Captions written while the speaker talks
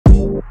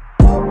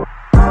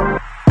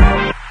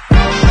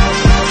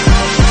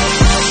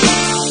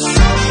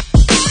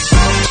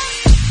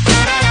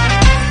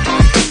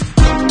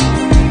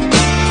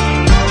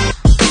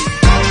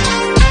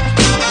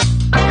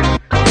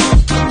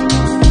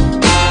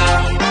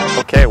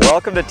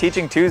welcome to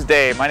Teaching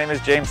Tuesday. My name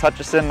is James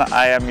Hutchison.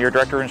 I am your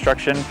Director of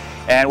Instruction,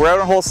 and we're out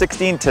on hole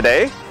 16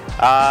 today.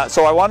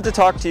 So I wanted to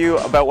talk to you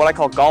about what I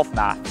call golf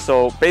math.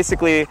 So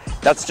basically,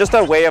 that's just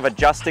a way of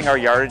adjusting our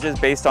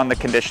yardages based on the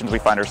conditions we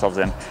find ourselves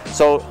in.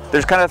 So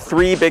there's kind of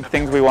three big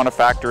things we want to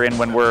factor in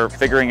when we're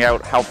figuring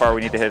out how far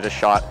we need to hit a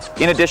shot,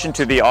 in addition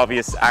to the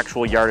obvious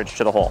actual yardage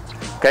to the hole.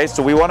 Okay,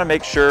 so we want to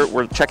make sure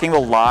we're checking the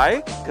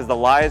lie, because the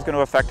lie is going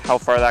to affect how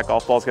far that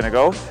golf ball is going to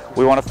go.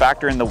 We want to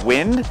factor in the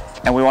wind,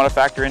 and we want to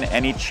factor in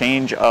any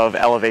change of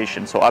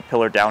elevation, so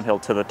uphill or downhill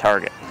to the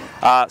target.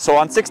 So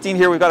on 16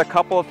 here, we've got a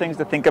couple of things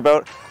to think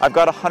about. I've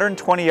got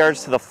 120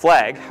 yards to the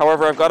flag.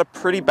 However, I've got a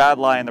pretty bad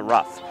lie in the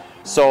rough.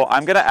 So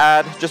I'm going to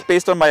add, just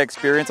based on my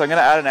experience, I'm going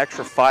to add an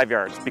extra 5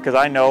 yards because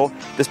I know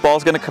this ball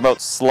is going to come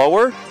out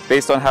slower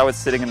based on how it's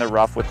sitting in the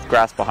rough with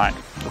grass behind.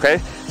 Okay,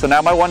 so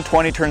now my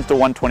 120 turns to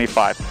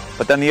 125.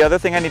 But then the other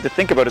thing I need to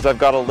think about is I've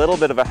got a little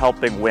bit of a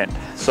helping wind.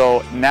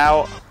 So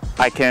now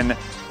I can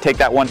take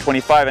that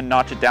 125 and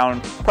notch it down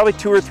probably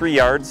 2 or 3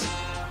 yards.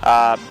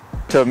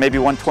 To maybe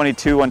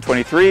 122,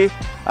 123.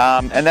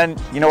 And then,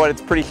 you know what, it's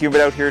pretty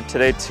humid out here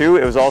today too.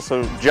 It was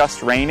also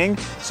just raining,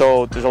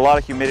 so there's a lot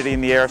of humidity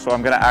in the air, so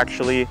I'm gonna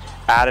actually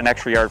add an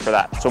extra yard for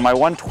that. So my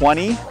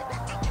 120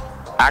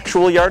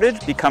 actual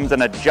yardage becomes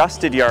an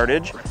adjusted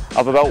yardage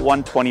of about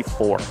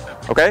 124,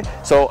 okay?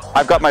 So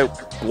I've got my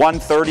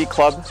 130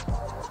 club.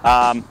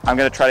 I'm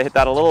gonna try to hit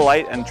that a little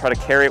light and try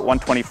to carry it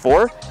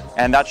 124,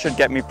 and that should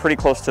get me pretty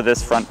close to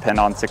this front pin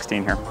on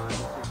 16 here.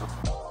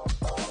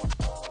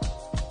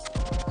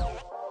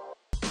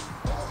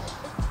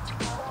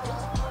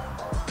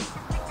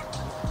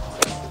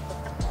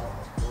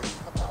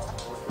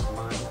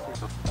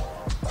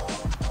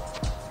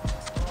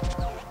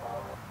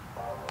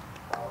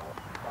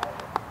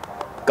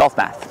 Golf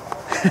math.